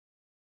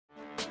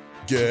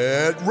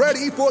Get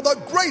ready for the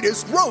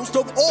greatest roast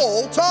of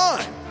all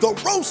time, the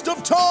Roast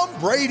of Tom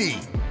Brady,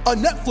 a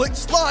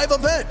Netflix live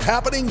event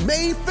happening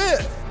May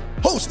 5th.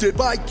 Hosted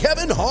by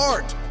Kevin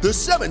Hart, the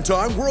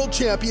 7-time world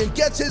champion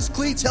gets his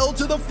cleats held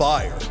to the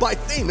fire by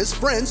famous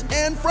friends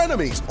and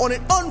frenemies on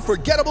an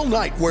unforgettable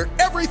night where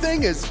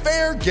everything is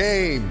fair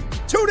game.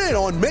 Tune in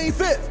on May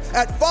 5th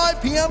at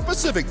 5 p.m.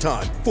 Pacific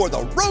time for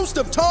the Roast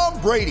of Tom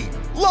Brady,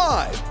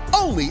 live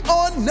only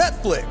on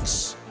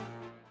Netflix.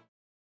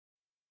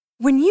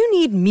 When you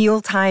need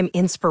mealtime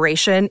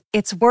inspiration,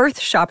 it's worth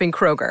shopping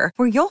Kroger,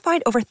 where you'll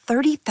find over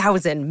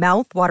 30,000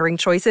 mouth-watering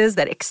choices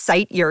that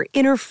excite your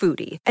inner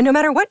foodie. And no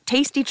matter what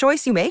tasty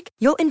choice you make,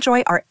 you'll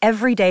enjoy our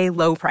everyday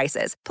low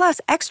prices, plus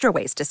extra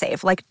ways to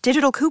save, like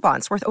digital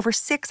coupons worth over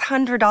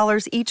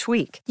 $600 each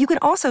week. You can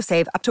also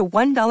save up to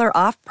 $1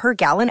 off per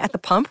gallon at the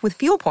pump with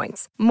fuel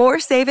points. More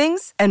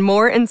savings and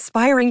more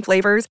inspiring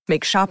flavors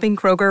make shopping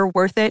Kroger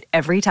worth it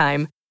every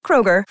time.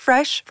 Kroger,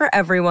 fresh for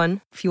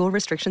everyone. Fuel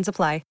restrictions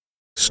apply.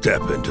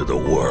 Step into the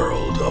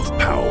world of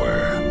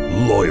power,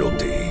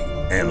 loyalty,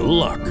 and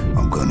luck.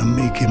 I'm gonna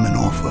make him an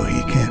offer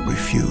he can't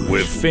refuse.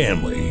 With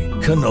family,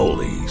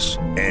 cannolis,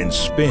 and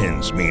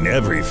spins mean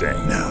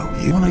everything. Now,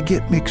 you wanna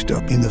get mixed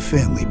up in the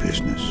family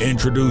business.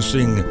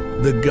 Introducing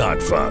The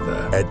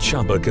Godfather at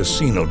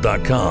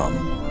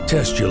ChumbaCasino.com.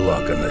 Test your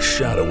luck in the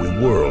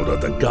shadowy world of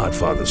The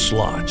Godfather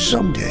slot.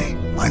 Someday,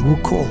 I will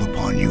call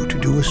upon you to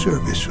do a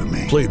service for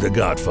me. Play The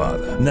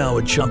Godfather, now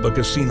at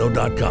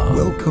ChumbaCasino.com.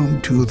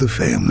 Welcome to the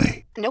family.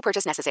 No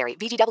purchase necessary.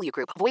 VGW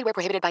Group. Void where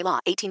prohibited by law.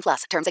 18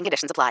 plus. Terms and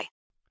conditions apply.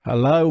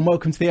 Hello and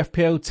welcome to the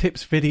FPL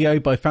tips video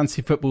by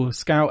Fantasy Football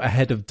Scout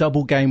ahead of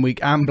double game week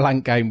and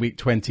blank game week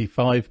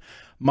 25.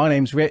 My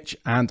name's Rich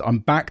and I'm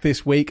back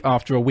this week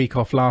after a week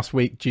off last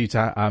week due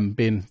to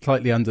being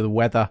slightly under the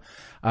weather.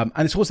 And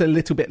it's also a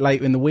little bit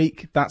later in the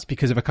week. That's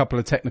because of a couple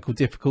of technical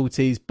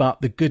difficulties.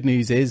 But the good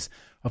news is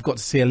I've got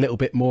to see a little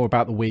bit more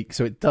about the week.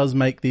 So it does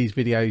make these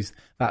videos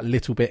that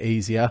little bit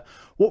easier.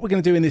 What we're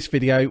going to do in this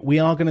video, we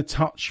are going to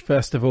touch,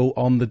 first of all,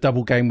 on the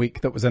double game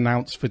week that was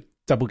announced for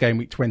double game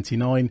week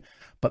 29.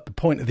 But the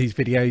point of these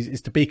videos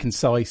is to be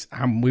concise.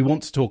 And we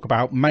want to talk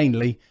about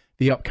mainly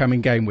the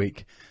upcoming game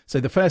week. So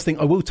the first thing,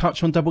 I will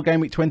touch on double game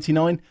week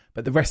 29,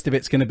 but the rest of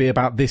it's going to be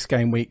about this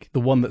game week, the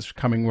one that's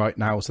coming right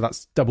now. So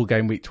that's double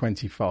game week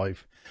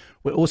 25.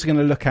 We're also going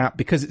to look at,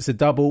 because it's a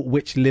double,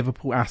 which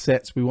Liverpool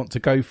assets we want to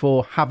go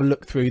for. Have a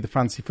look through the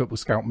Fantasy Football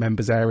Scout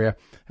members area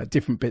at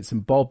different bits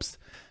and bobs.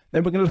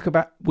 Then we're going to look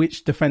about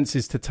which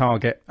defences to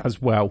target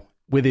as well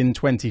within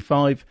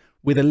 25,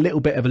 with a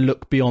little bit of a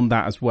look beyond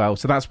that as well.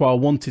 So that's why I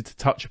wanted to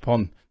touch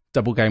upon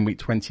double game week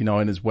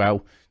 29 as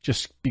well.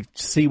 Just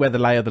see where the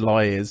lay of the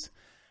lie is.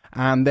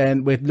 And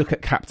then we'll look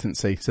at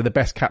captaincy. So the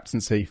best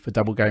captaincy for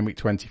double game week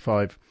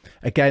 25.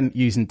 Again,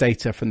 using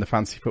data from the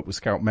Fantasy Football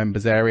Scout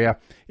members area.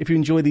 If you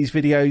enjoy these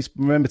videos,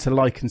 remember to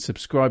like and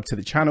subscribe to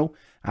the channel.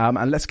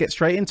 And let's get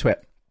straight into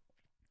it.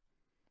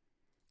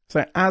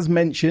 So as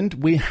mentioned,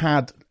 we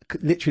had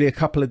literally a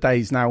couple of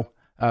days now.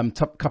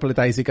 Couple of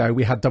days ago,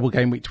 we had double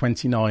game week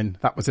 29.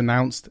 That was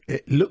announced.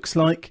 It looks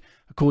like,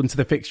 according to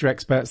the fixture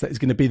experts, that is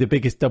going to be the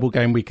biggest double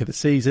game week of the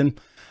season.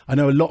 I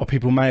know a lot of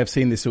people may have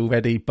seen this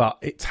already, but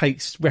it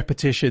takes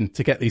repetition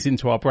to get these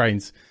into our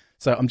brains.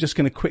 So I'm just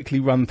going to quickly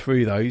run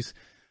through those.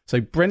 So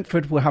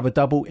Brentford will have a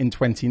double in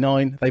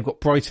 29. They've got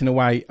Brighton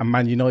away and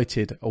Man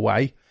United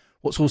away.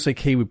 What's also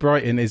key with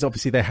Brighton is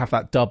obviously they have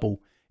that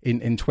double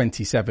in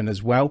 27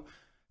 as well.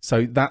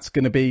 So that's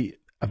going to be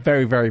a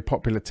very, very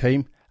popular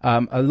team.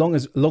 Along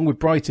with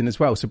Brighton as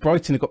well. So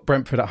Brighton have got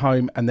Brentford at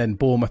home and then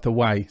Bournemouth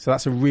away. So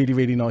that's a really,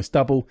 really nice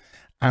double.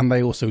 And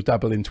they also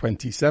double in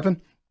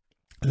 27.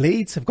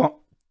 Leeds have got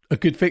a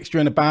good fixture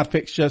and a bad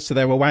fixture. So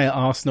they're away at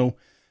Arsenal.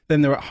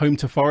 Then they're at home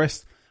to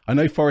Forest. I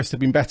know Forest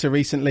have been better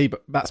recently,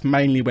 but that's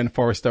mainly when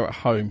Forest are at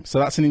home. So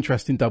that's an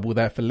interesting double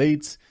there for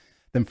Leeds.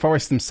 Then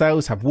Forest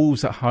themselves have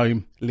Wolves at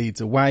home, Leeds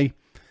away.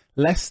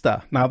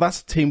 Leicester, now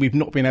that's a team we've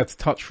not been able to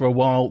touch for a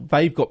while.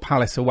 They've got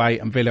Palace away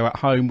and Villa at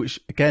home, which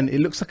again,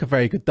 it looks like a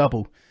very good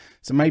double.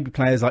 So maybe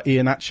players like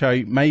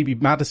Iheanacho, maybe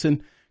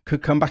Maddison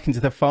could come back into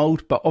the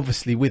fold. But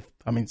obviously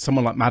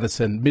someone like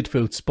Maddison,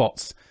 midfield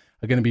spots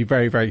are going to be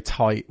very, very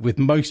tight. With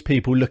most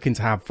people looking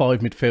to have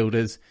 5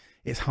 midfielders,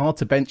 it's hard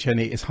to bench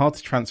any, it's hard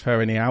to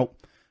transfer any out.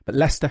 But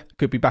Leicester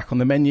could be back on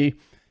the menu.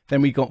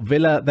 Then we got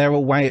Villa, they're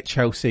away at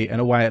Chelsea and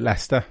away at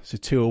Leicester. So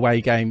 2 away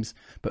games.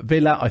 But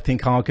Villa, I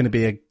think, are going to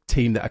be a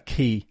team that are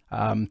key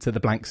to the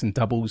blanks and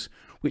doubles,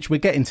 which we're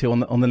getting to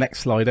on the next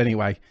slide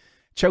anyway.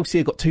 Chelsea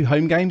have got 2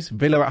 home games,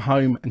 Villa at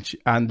home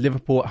and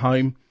Liverpool at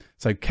home.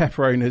 So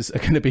Kepa owners are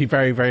going to be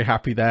very, very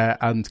happy there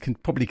and can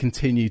probably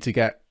continue to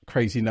get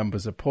crazy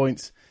numbers of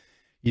points.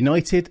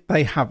 United,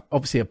 they have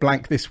obviously a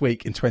blank this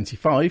week in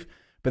 25,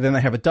 but then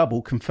they have a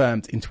double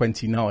confirmed in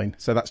 29.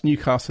 So that's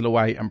Newcastle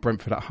away and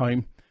Brentford at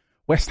home.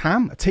 West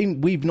Ham, a team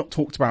we've not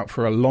talked about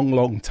for a long,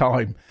 long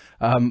time.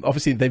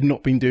 Obviously, they've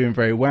not been doing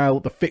very well.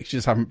 The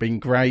fixtures haven't been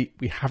great.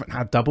 We haven't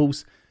had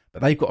doubles,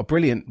 but they've got a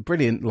brilliant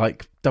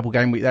double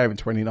game week there in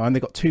 29.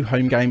 They've got 2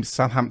 home games,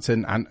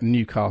 Southampton and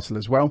Newcastle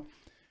as well.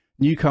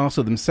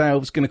 Newcastle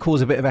themselves going to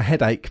cause a bit of a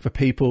headache for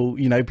people,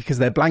 because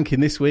they're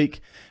blanking this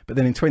week. But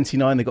then in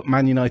 29, they've got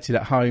Man United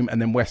at home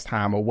and then West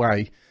Ham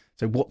away.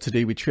 So what to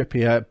do with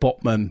Trippier,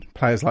 Botman,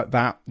 players like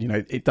that,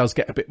 it does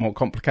get a bit more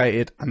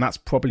complicated. And that's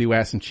probably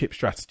where some chip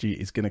strategy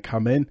is going to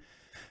come in.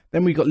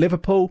 Then we've got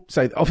Liverpool.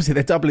 So obviously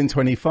they're double in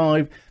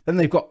 25. Then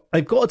they've got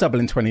a double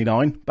in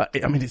 29. But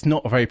it's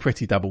not a very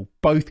pretty double.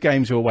 Both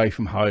games are away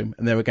from home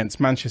and they're against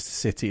Manchester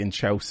City and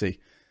Chelsea.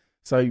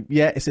 So,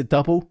 yeah, it's a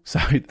double. So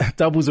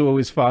doubles are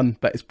always fun,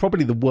 but it's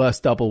probably the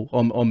worst double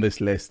on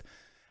this list.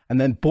 And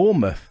then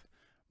Bournemouth,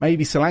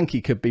 maybe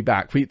Solanke could be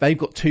back. They've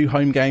got 2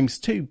 home games,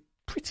 2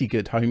 pretty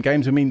good home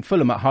games.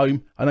 Fulham at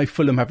home. I know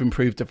Fulham have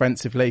improved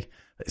defensively,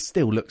 but it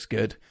still looks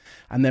good.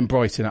 And then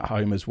Brighton at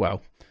home as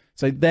well.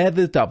 So they're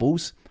the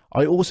doubles.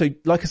 I also,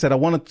 like I said, I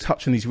want to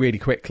touch on these really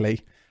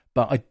quickly,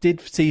 but I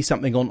did see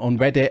something on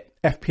Reddit.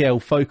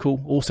 FPL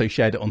Focal also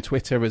shared it on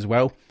Twitter as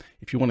well,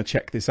 if you want to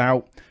check this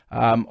out.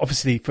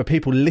 Obviously, for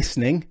people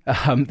listening,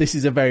 this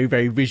is a very,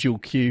 very visual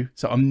cue,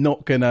 so I'm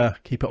not going to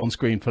keep it on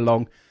screen for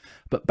long.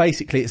 But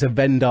basically, it's a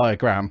Venn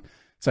diagram.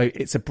 So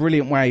it's a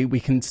brilliant way we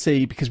can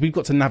see, because we've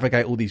got to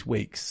navigate all these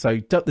weeks. So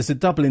there's a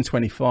double in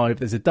 25,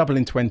 there's a double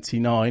in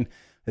 29,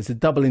 there's a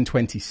double in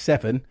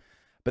 27.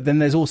 But then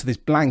there's also this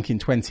blank in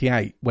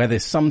 28, where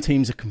there's some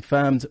teams are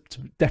confirmed to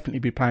definitely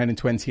be playing in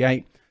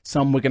 28.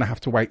 Some we're going to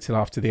have to wait till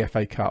after the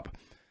FA Cup.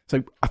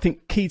 So I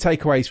think key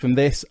takeaways from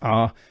this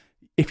are,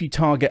 if you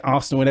target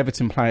Arsenal and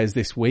Everton players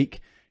this week,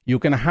 you're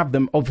going to have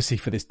them obviously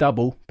for this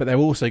double, but they're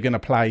also going to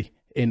play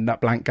in that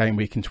blank game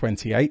week in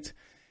 28.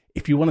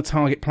 If you want to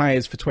target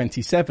players for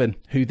 27,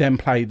 who then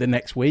play the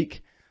next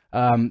week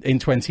in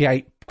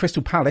 28,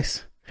 Crystal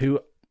Palace, who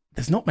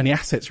there's not many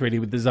assets really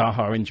with the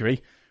Zaha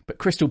injury, but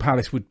Crystal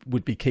Palace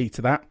would be key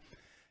to that.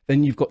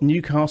 Then you've got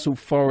Newcastle,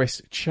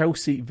 Forest,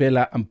 Chelsea,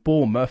 Villa and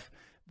Bournemouth.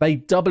 They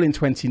double in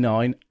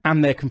 29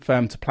 and they're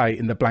confirmed to play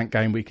in the blank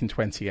game week in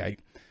 28.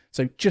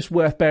 So just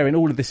worth bearing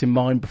all of this in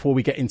mind before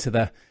we get into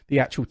the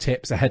actual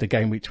tips ahead of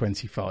game week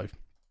 25.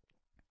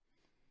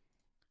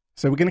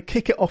 So we're going to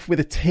kick it off with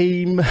a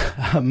team.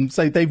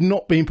 So they've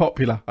not been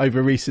popular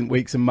over recent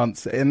weeks and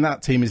months, and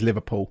that team is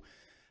Liverpool.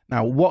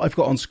 Now, what I've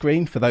got on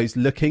screen for those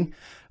looking,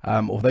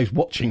 or those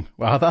watching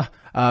rather,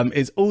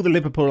 is all the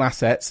Liverpool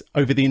assets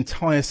over the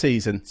entire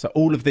season. So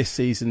all of this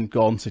season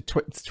gone, so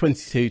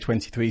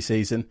 22-23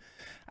 season,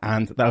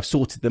 and I've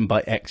sorted them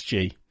by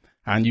XG.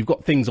 And you've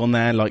got things on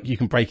there like you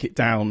can break it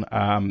down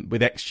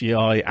with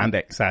XGI and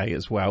XA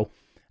as well.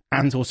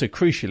 And also,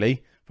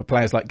 crucially, for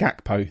players like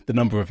Gakpo, the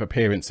number of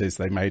appearances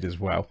they made as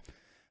well.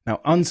 Now,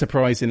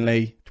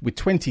 unsurprisingly, with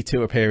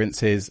 22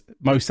 appearances,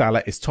 Mo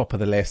Salah is top of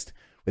the list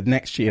with an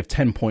XG of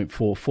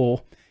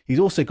 10.44. He's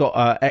also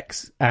got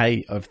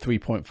XA of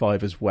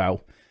 3.5 as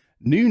well.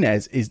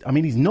 Nunez is,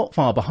 he's not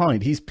far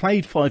behind. He's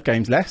played 5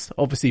 games less.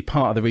 Obviously,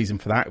 part of the reason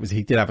for that was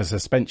he did have a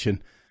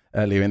suspension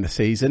earlier in the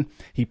season.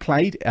 He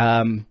played,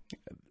 was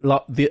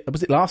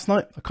it last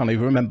night? I can't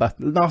even remember.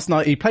 Last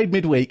night, he played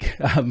midweek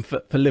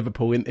for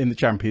Liverpool in the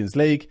Champions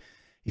League.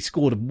 He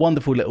scored a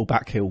wonderful little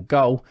backheel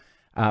goal.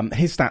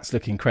 His stats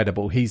look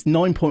incredible. He's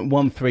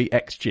 9.13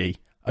 XG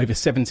over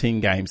 17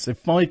 games. So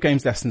 5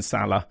 games less than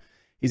Salah.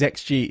 His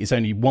XG is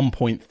only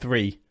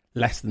 1.3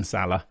 less than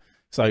Salah.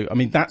 So,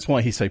 that's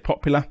why he's so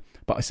popular.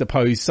 But I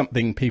suppose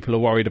something people are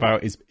worried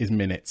about is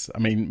minutes.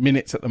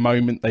 Minutes at the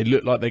moment, they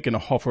look like they're going to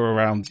hover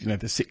around,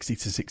 the 60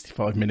 to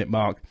 65 minute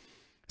mark,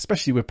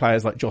 especially with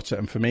players like Jota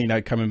and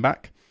Firmino coming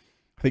back.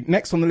 I think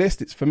next on the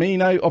list, it's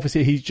Firmino.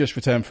 Obviously, he's just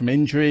returned from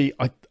injury.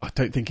 I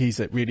don't think he's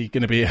really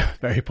going to be a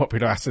very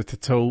popular asset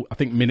at all. I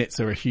think minutes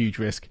are a huge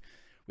risk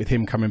with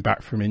him coming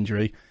back from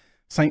injury.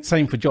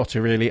 Same for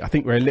Jota, really. I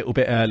think we're a little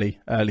bit early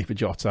for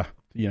Jota,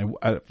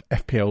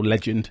 FPL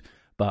legend,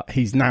 but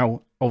he's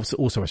now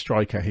also a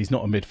striker. He's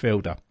not a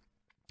midfielder.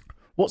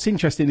 What's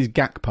interesting is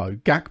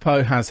Gakpo.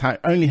 Gakpo has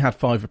only had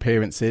 5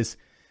 appearances.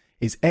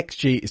 His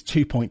XG is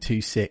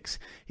 2.26.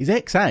 His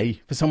XA,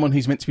 for someone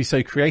who's meant to be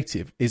so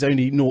creative, is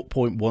only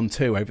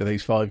 0.12 over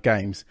those 5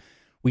 games.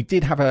 We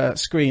did have a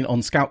screen on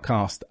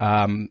Scoutcast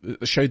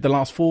that showed the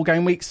last 4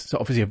 game weeks. So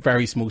obviously a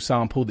very small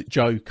sample that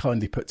Joe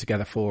kindly put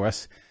together for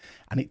us.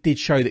 And it did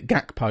show that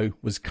Gakpo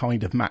was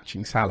kind of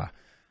matching Salah.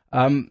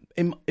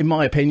 In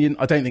my opinion,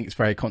 I don't think it's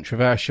very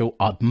controversial.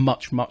 I'd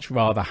much, much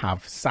rather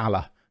have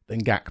Salah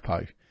than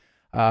Gakpo.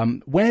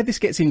 Where this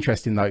gets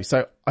interesting though,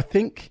 so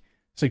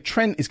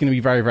Trent is going to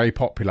be very, very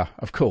popular,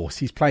 of course.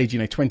 He's played,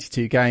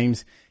 22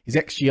 games. His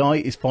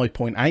XGI is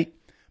 5.8.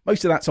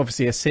 Most of that's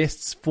obviously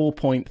assists.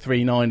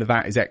 4.39 of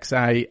that is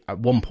XA.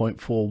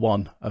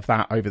 1.41 of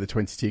that over the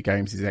 22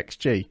 games is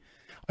XG.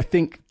 I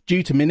think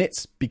due to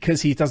minutes,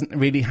 because he doesn't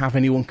really have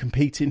anyone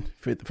competing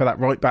for that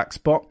right back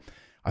spot,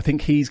 I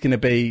think he's going to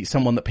be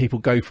someone that people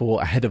go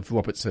for ahead of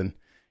Robertson.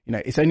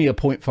 It's only a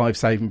 0.5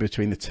 saving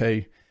between the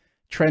two.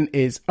 Trent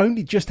is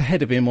only just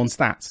ahead of him on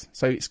stats.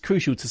 So it's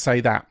crucial to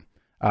say that.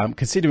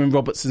 Considering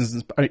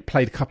Robertson's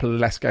played a couple of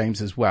less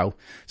games as well.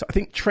 So I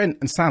think Trent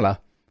and Salah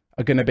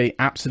are going to be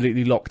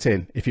absolutely locked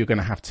in if you're going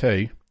to have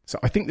 2. So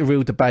I think the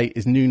real debate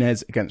is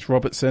Nunez against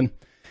Robertson.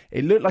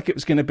 It looked like it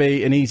was going to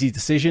be an easy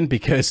decision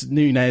because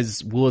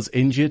Núñez was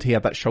injured. He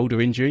had that shoulder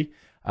injury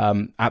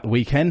at the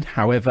weekend.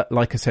 However,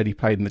 like I said, he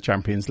played in the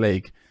Champions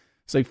League.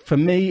 So for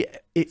me,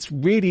 it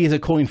really is a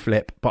coin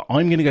flip, but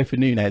I'm going to go for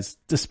Núñez,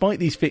 despite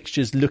these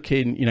fixtures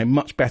looking,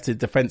 much better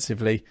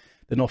defensively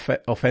than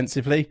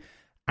offensively.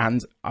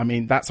 And I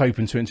mean, that's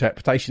open to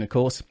interpretation, of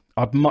course.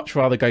 I'd much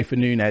rather go for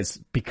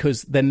Núñez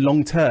because then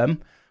long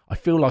term, I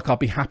feel like I'll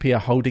be happier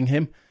holding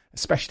him,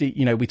 especially,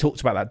 we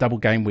talked about that double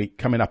game week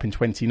coming up in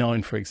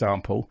 29, for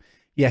example.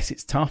 Yes,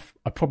 it's tough.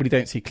 I probably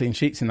don't see clean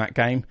sheets in that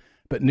game,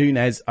 but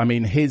Núñez, I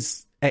mean,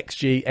 his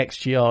XG,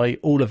 XGI,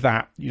 all of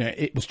that,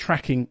 it was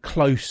tracking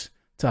close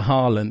to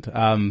Haaland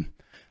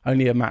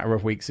only a matter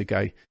of weeks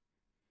ago.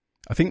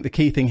 I think the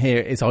key thing here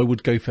is I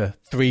would go for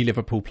 3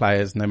 Liverpool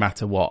players no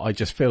matter what. I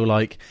just feel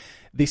like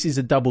this is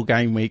a double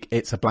game week.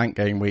 It's a blank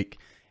game week.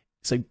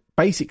 So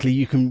basically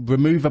you can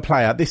remove a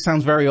player. This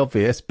sounds very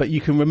obvious, but you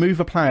can remove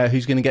a player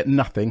who's going to get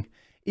nothing.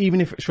 Even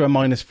if it's for a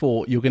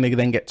 -4, you're going to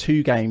then get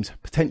 2 games,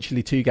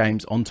 potentially 2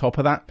 games on top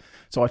of that.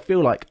 So I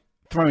feel like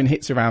throwing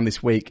hits around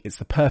this week, it's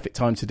the perfect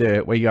time to do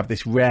it, where you have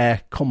this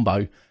rare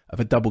combo of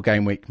a double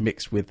game week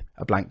mixed with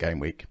a blank game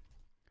week.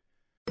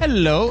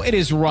 Hello, it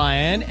is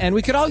Ryan, and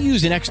we could all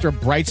use an extra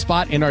bright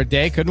spot in our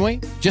day, couldn't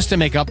we? Just to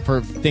make up for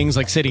things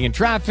like sitting in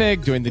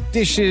traffic, doing the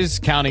dishes,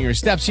 counting your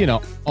steps,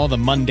 all the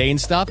mundane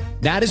stuff.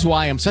 That is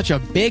why I'm such a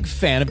big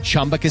fan of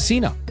Chumba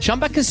Casino.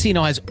 Chumba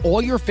Casino has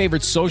all your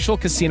favorite social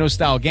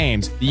casino-style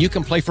games that you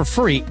can play for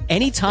free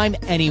anytime,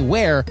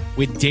 anywhere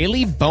with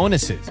daily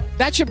bonuses.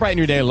 That should brighten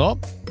your day a little.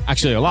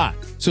 Actually, a lot.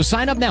 So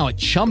sign up now at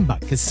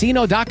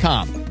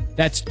ChumbaCasino.com.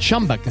 That's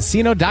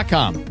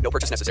ChumbaCasino.com. No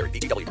purchase necessary.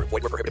 VGW Group.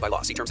 Void where prohibited by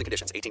law. See terms and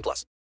conditions.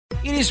 18+.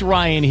 It is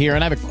Ryan here,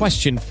 and I have a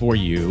question for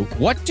you.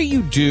 What do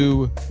you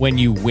do when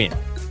you win?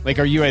 Like,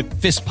 are you a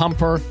fist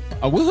pumper,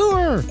 a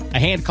woohooer, a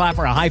hand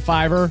clapper, a high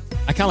fiver?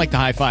 I kind of like the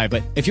high five,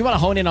 but if you want to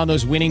hone in on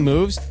those winning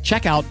moves,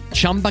 check out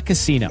Chumba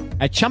Casino.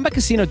 At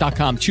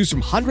ChumbaCasino.com, choose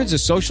from hundreds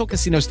of social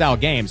casino-style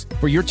games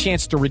for your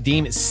chance to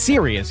redeem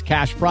serious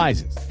cash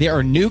prizes. There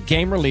are new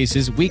game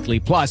releases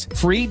weekly, plus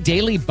free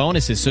daily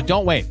bonuses, so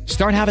don't wait.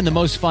 Start having the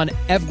most fun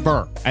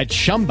ever at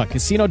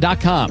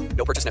ChumbaCasino.com.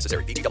 No purchase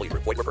necessary. VGW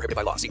Group. Void where prohibited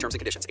by law. See terms and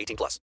conditions.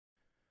 18+.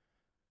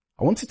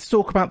 I wanted to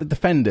talk about the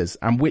defenders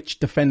and which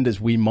defenders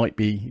we might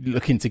be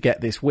looking to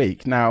get this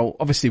week. Now,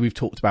 obviously, we've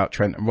talked about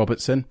Trent and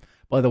Robertson.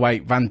 By the way,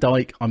 Van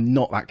Dijk, I'm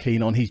not that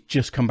keen on. He's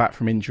just come back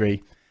from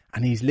injury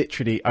and he's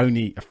literally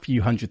only a few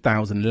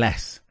 100,000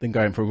 less than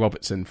going for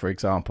Robertson, for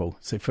example.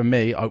 So for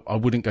me, I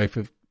wouldn't go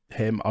for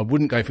him. I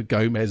wouldn't go for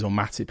Gomez or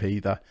Matip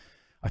either.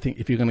 I think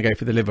if you're going to go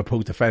for the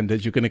Liverpool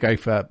defenders, you're going to go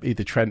for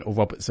either Trent or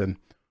Robertson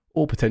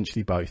or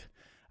potentially both.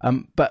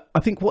 But I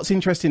think what's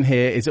interesting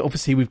here is that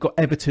obviously we've got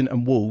Everton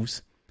and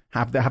Wolves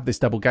have this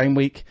double game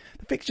week.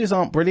 The fixtures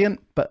aren't brilliant,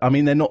 but I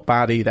mean, they're not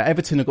bad either.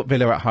 Everton have got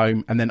Villa at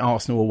home and then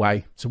Arsenal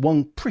away. So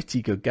one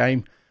pretty good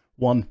game,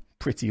 one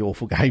pretty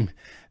awful game.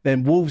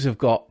 Then Wolves have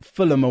got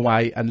Fulham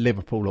away and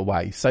Liverpool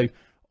away. So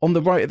on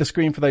the right of the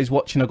screen for those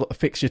watching, I've got the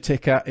fixture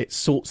ticker. It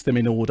sorts them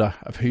in order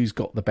of who's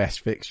got the best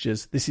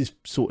fixtures. This is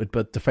sorted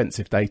by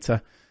defensive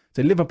data.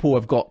 So Liverpool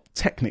have got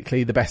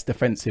technically the best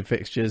defensive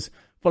fixtures,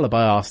 followed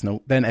by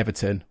Arsenal, then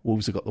Everton.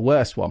 Wolves have got the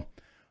worst one.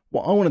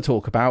 What I want to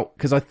talk about,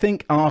 because I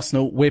think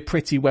Arsenal, we're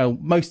pretty well,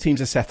 most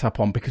teams are set up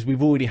on because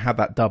we've already had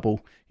that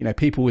double.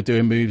 People were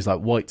doing moves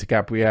like White to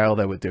Gabriel,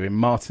 they were doing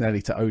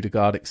Martinelli to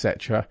Odegaard,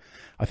 etc.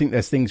 I think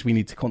there's things we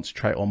need to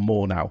concentrate on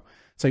more now.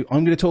 So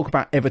I'm going to talk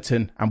about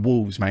Everton and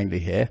Wolves mainly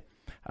here.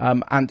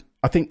 And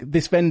I think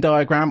this Venn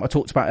diagram I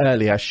talked about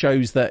earlier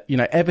shows that,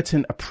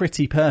 Everton are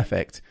pretty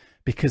perfect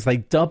because they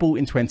double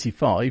in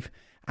 25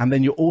 and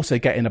then you're also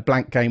getting a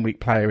blank game week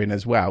player in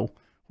as well.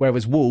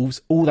 Whereas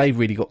Wolves, all they've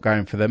really got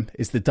going for them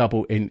is the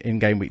double in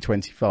game week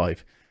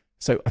 25.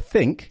 So I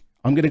think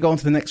I'm going to go on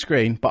to the next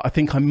screen, but I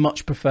think I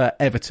much prefer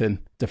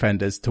Everton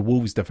defenders to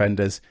Wolves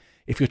defenders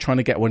if you're trying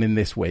to get one in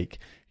this week.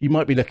 You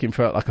might be looking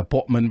for like a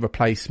Botman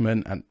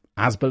replacement and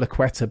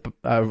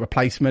Azpilicueta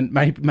replacement.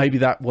 Maybe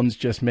that one's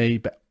just me,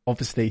 but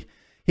obviously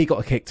he got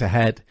a kick to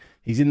head.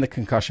 He's in the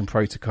concussion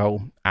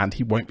protocol and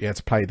he won't be able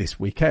to play this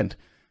weekend.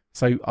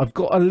 So I've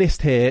got a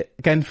list here,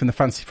 again, from the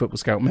Fantasy Football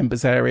Scout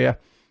members area.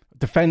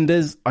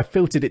 Defenders, I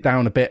filtered it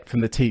down a bit from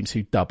the teams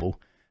who double.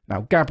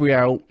 Now,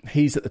 Gabriel,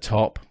 he's at the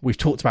top. We've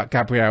talked about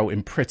Gabriel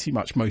in pretty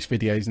much most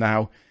videos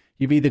now.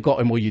 You've either got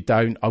him or you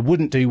don't. I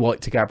wouldn't do White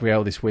to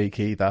Gabriel this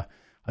week either.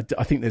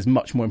 I think there's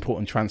much more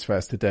important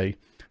transfers to do.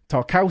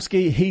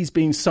 Tarkowski, he's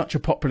been such a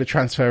popular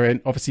transfer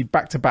in. Obviously,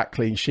 back-to-back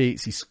clean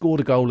sheets. He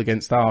scored a goal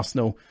against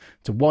Arsenal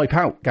to wipe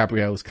out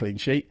Gabriel's clean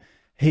sheet.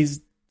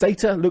 His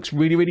data looks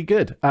really, really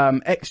good.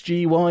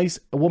 XG-wise,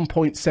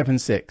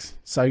 1.76.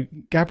 So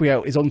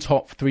Gabriel is on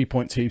top for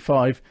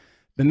 3.25.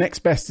 The next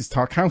best is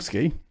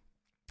Tarkowski,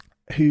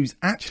 who's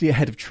actually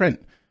ahead of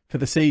Trent for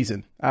the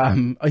season.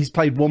 He's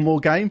played one more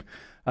game.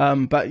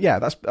 But yeah,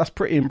 that's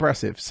pretty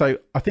impressive. So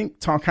I think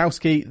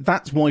Tarkowski,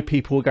 that's why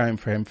people are going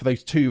for him, for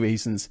those two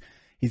reasons.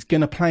 He's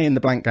going to play in the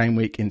blank game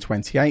week in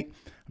 28.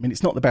 I mean,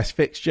 it's not the best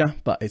fixture,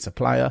 but it's a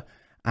player.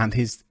 And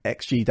his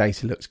XG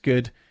data looks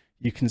good.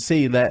 You can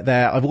see that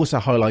there. I've also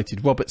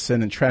highlighted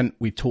Robertson and Trent.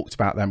 We've talked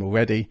about them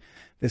already.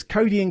 There's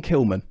Cody and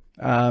Kilman.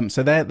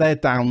 So they're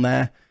down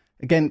there.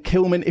 Again,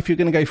 Kilman, if you're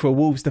going to go for a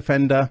Wolves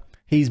defender,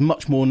 he's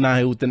much more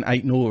nailed than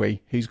Aït-Nouri,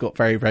 who's got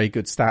very, very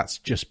good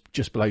stats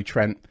just below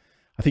Trent.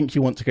 I think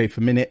you want to go for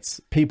minutes.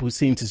 People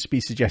seem to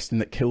be suggesting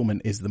that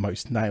Kilman is the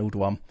most nailed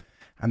one.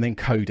 And then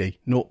Cody,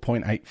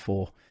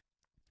 0.84.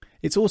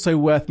 It's also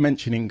worth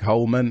mentioning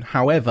Coleman.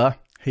 However,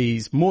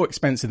 he's more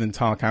expensive than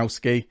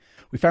Tarkowski.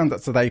 We found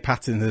that today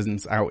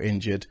Pattinson's out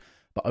injured,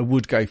 but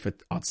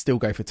I'd still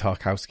go for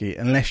Tarkowski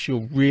unless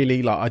you're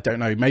really I don't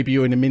know, maybe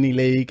you're in a mini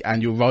league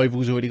and your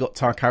rival's already got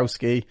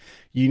Tarkowski.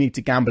 You need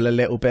to gamble a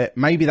little bit.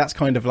 Maybe that's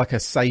kind of like a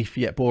safe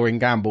yet boring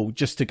gamble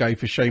just to go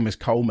for Seamus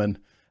Coleman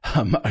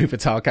over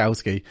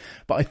Tarkowski.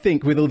 But I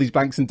think with all these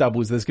blanks and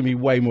doubles, there's going to be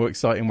way more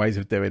exciting ways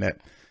of doing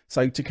it.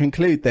 So to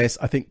conclude this,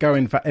 I think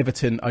going for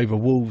Everton over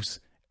Wolves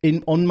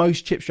on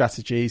most chip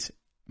strategies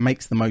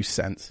makes the most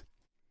sense.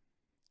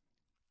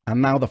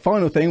 And now the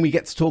final thing, we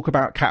get to talk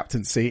about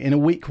captaincy in a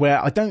week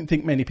where I don't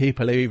think many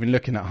people are even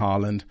looking at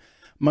Haaland.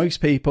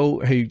 Most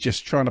people who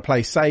just trying to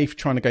play safe,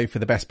 trying to go for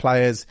the best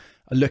players,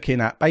 are looking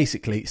at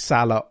basically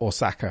Salah or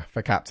Saka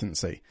for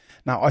captaincy.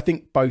 Now, I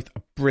think both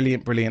are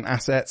brilliant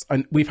assets.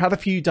 And we've had a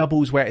few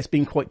doubles where it's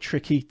been quite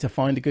tricky to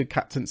find a good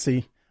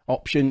captaincy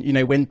option. You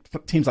know, when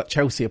teams like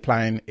Chelsea are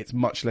playing, it's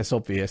much less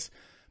obvious.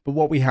 But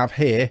what we have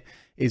here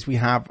is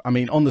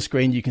on the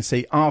screen, you can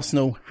see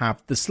Arsenal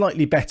have the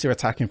slightly better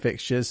attacking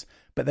fixtures,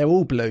 but they're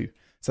all blue.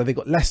 So they've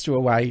got Leicester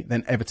away,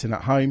 then Everton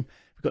at home.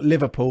 We've got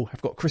Liverpool,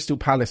 have got Crystal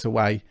Palace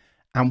away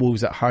and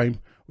Wolves at home.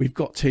 We've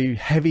got two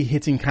heavy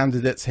hitting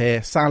candidates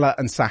here, Salah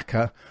and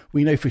Saka.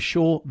 We know for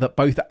sure that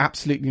both are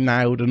absolutely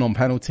nailed and on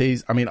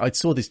penalties. I mean, I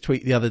saw this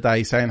tweet the other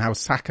day saying how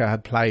Saka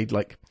had played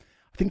I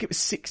think it was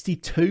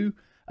 62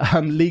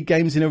 league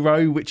games in a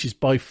row, which is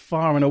by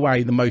far and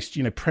away the most,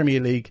 Premier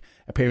League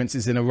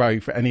appearances in a row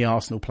for any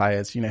Arsenal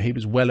players. He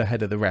was well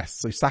ahead of the rest.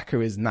 So Saka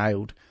is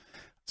nailed.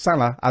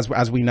 Salah,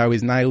 as we know,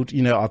 is nailed.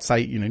 I'd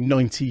say,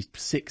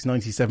 96,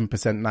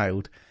 97%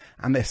 nailed.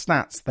 And their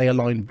stats, they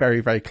align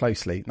very, very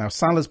closely. Now,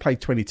 Salah's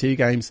played 22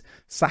 games.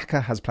 Saka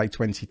has played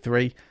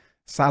 23.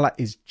 Salah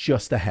is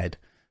just ahead.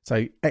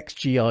 So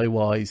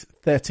XGI-wise,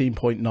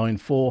 13.94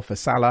 for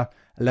Salah,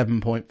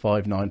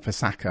 11.59 for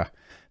Saka.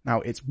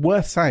 Now, it's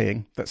worth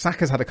saying that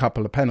Saka's had a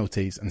couple of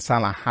penalties and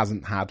Salah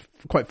hasn't had,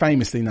 quite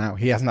famously now,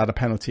 he hasn't had a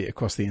penalty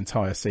across the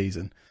entire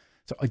season.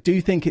 So I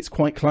do think it's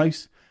quite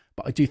close.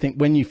 But I do think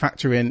when you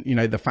factor in,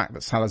 the fact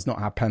that Salah's not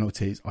had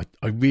penalties,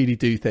 I really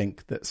do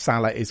think that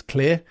Salah is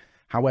clear.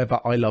 However,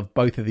 I love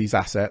both of these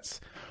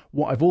assets.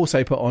 What I've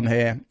also put on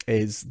here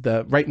is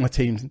the Rate My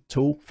Team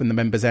tool from the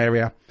members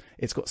area.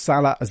 It's got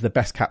Salah as the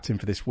best captain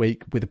for this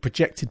week with a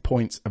projected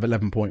points of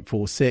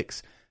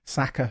 11.46.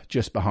 Saka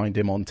just behind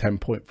him on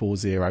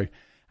 10.40.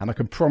 And I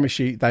can promise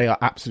you they are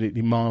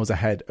absolutely miles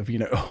ahead of,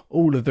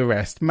 all of the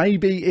rest.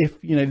 Maybe if,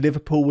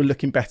 Liverpool were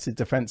looking better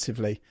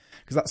defensively,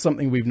 because that's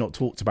something we've not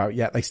talked about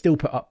yet. They still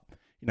put up,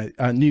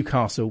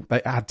 Newcastle,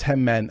 they had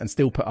 10 men and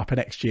still put up an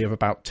XG of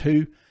about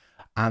 2.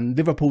 And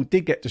Liverpool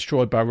did get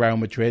destroyed by Real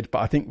Madrid, but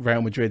I think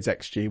Real Madrid's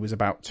XG was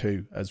about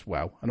 2 as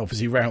well. And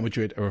obviously Real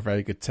Madrid are a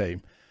very good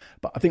team.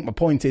 But I think my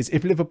point is,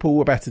 if Liverpool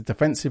were better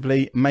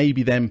defensively,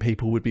 maybe then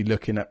people would be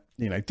looking at,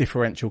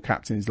 differential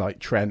captains like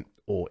Trent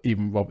or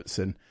even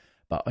Robertson.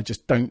 But I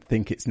just don't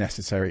think it's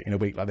necessary in a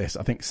week like this.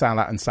 I think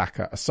Salah and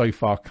Saka are so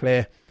far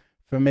clear.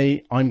 For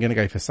me, I'm going to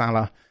go for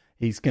Salah.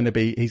 He's going to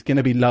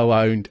be low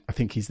owned. I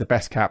think he's the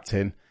best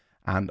captain,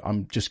 and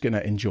I'm just going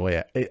to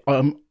enjoy it.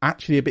 I'm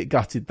actually a bit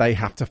gutted they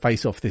have to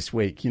face off this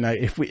week.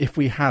 If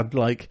we had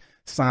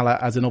Salah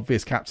as an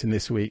obvious captain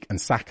this week and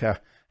Saka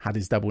had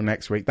his double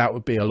next week, that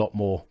would be a lot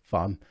more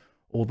fun.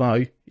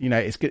 Although,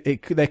 it's good.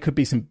 There could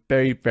be some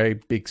very, very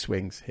big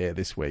swings here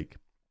this week.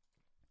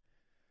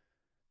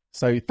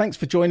 So thanks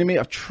for joining me.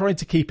 I've tried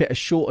to keep it as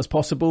short as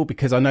possible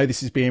because I know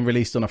this is being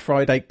released on a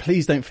Friday.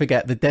 Please don't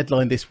forget the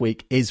deadline this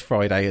week is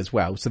Friday as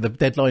well. So the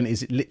deadline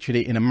is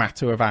literally in a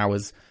matter of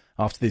hours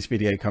after this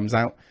video comes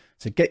out.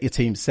 So get your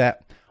team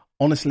set.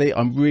 Honestly,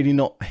 I'm really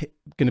not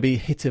going to be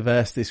hit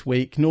averse this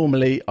week.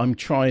 Normally, I'm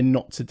trying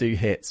not to do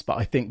hits, but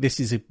I think this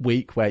is a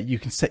week where you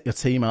can set your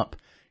team up,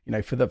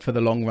 for the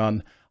long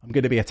run. I'm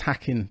going to be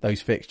attacking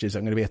those fixtures.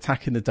 I'm going to be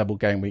attacking the double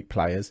game week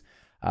players.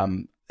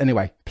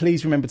 Anyway,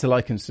 please remember to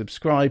like and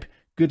subscribe.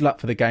 Good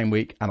luck for the game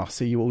week, and I'll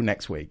see you all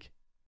next week.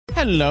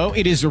 Hello,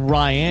 it is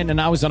Ryan,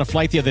 and I was on a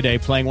flight the other day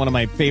playing one of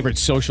my favorite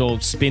social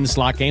spin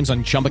slot games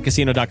on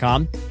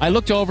ChumbaCasino.com. I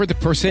looked over at the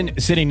person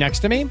sitting next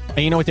to me, and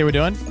you know what they were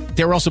doing?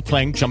 They were also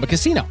playing Chumba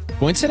Casino.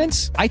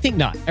 Coincidence? I think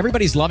not.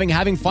 Everybody's loving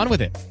having fun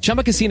with it.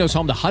 Chumba Casino is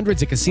home to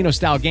hundreds of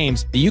casino-style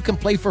games that you can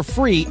play for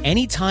free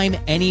anytime,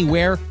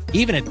 anywhere,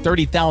 even at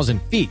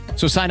 30,000 feet.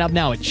 So sign up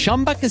now at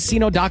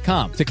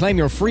ChumbaCasino.com to claim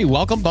your free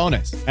welcome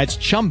bonus. That's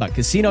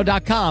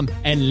ChumbaCasino.com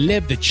and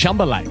live the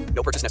Chumba life.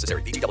 No purchase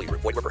necessary. VGW.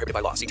 Void where prohibited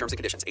by law. See terms and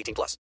conditions.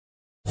 18+.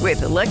 With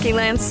the Lucky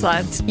Land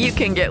Slots, you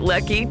can get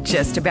lucky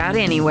just about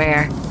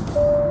anywhere.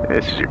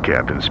 This is your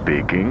captain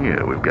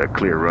speaking. We've got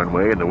clear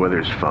runway and the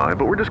weather's fine,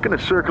 but we're just going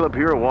to circle up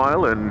here a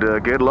while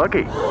and get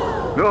lucky.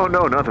 No,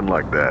 nothing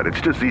like that. It's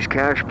just these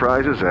cash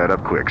prizes add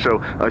up quick. So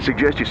I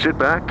suggest you sit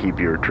back, keep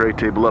your tray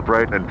table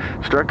upright, and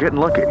start getting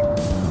lucky.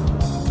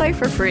 Play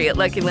for free at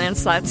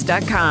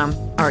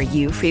LuckyLandSlots.com. Are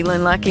you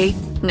feeling lucky?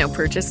 No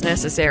purchase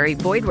necessary.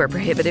 Void where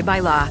prohibited by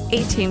law.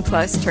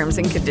 18+ terms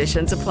and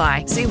conditions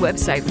apply. See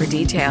website for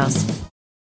details.